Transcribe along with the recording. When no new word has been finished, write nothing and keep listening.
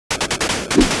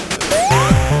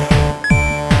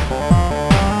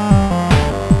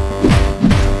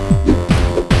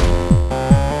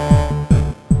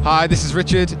Hi, this is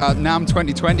Richard at NAMM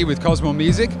 2020 with Cosmo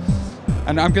Music,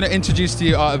 and I'm going to introduce to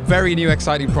you a very new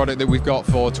exciting product that we've got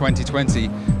for 2020.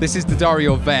 This is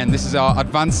D'Addario Venn. This is our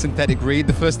advanced synthetic reed,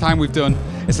 the first time we've done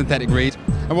a synthetic reed.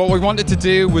 And what we wanted to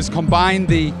do was combine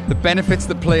the benefits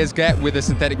that players get with a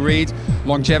synthetic reed: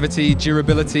 longevity,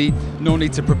 durability, no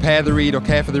need to prepare the reed or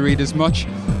care for the reed as much,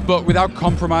 but without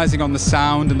compromising on the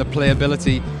sound and the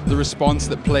playability, the response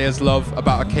that players love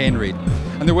about a cane reed.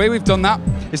 And the way we've done that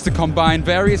is to combine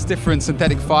various different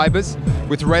synthetic fibers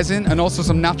with resin and also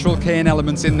some natural cane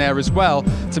elements in there as well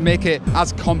to make it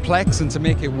as complex and to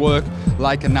make it work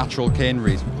like a natural cane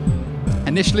reed.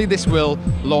 Initially, this will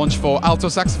launch for alto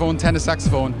saxophone, tenor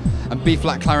saxophone and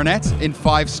B-flat clarinet in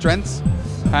 5 strengths,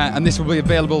 and this will be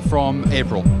available from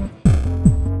April.